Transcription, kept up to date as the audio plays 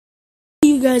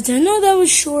guys, I know that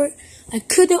was short. I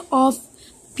cut it off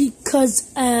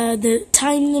because the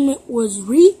time limit was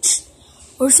reached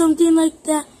or something like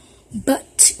that.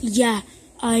 But yeah,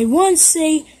 I want to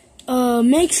say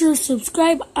make sure to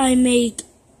subscribe. I make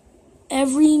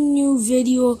every new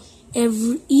video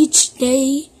each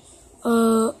day.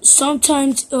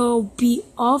 Sometimes it'll be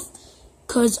off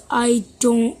because I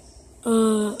don't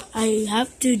I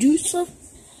have to do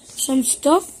some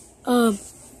stuff,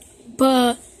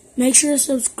 but make sure to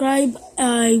subscribe.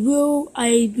 I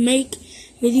make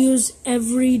videos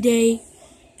every day,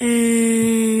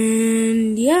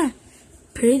 and yeah,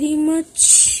 pretty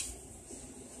much.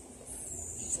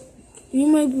 You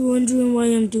might be wondering why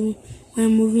I'm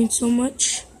moving so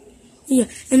much. Yeah,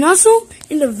 and also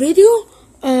in the video,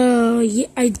 yeah,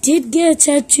 I did get a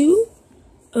tattoo.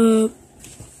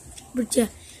 But yeah,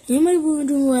 you might be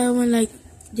wondering why I went like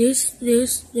this.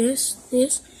 It's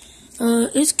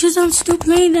cause I'm still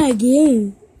playing that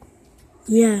game.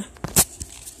 Yeah.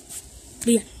 But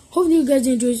yeah, hope you guys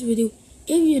enjoyed this video.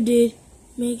 If you did,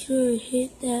 make sure to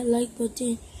hit that like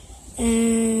button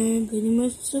and pretty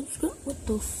much subscribe. What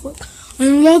the fuck?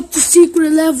 Unlock the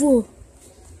secret level.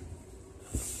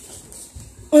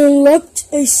 Unlocked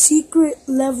a secret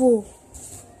level.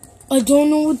 I don't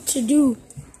know what to do.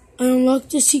 I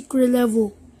unlocked the secret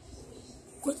level.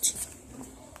 What?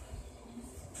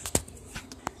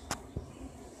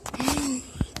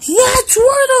 That's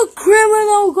where the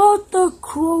criminal got the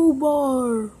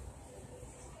crowbar.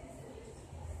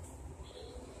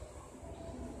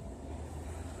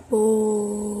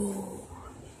 Oh.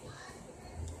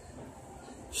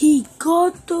 He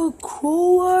got the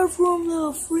crowbar from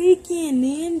the freaking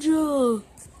ninja.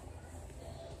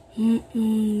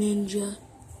 Ninja.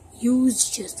 You's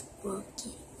just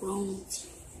fucking wrong with you.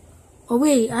 Oh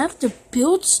wait, I have to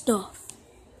build stuff.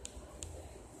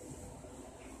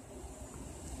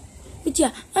 But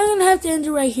yeah, I'm gonna have to end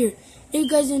it right here. If you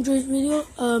guys enjoyed this video,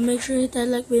 make sure to hit that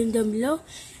like button down below.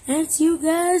 And see you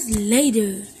guys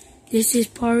later. This is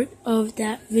part of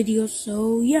that video,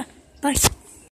 so yeah, bye.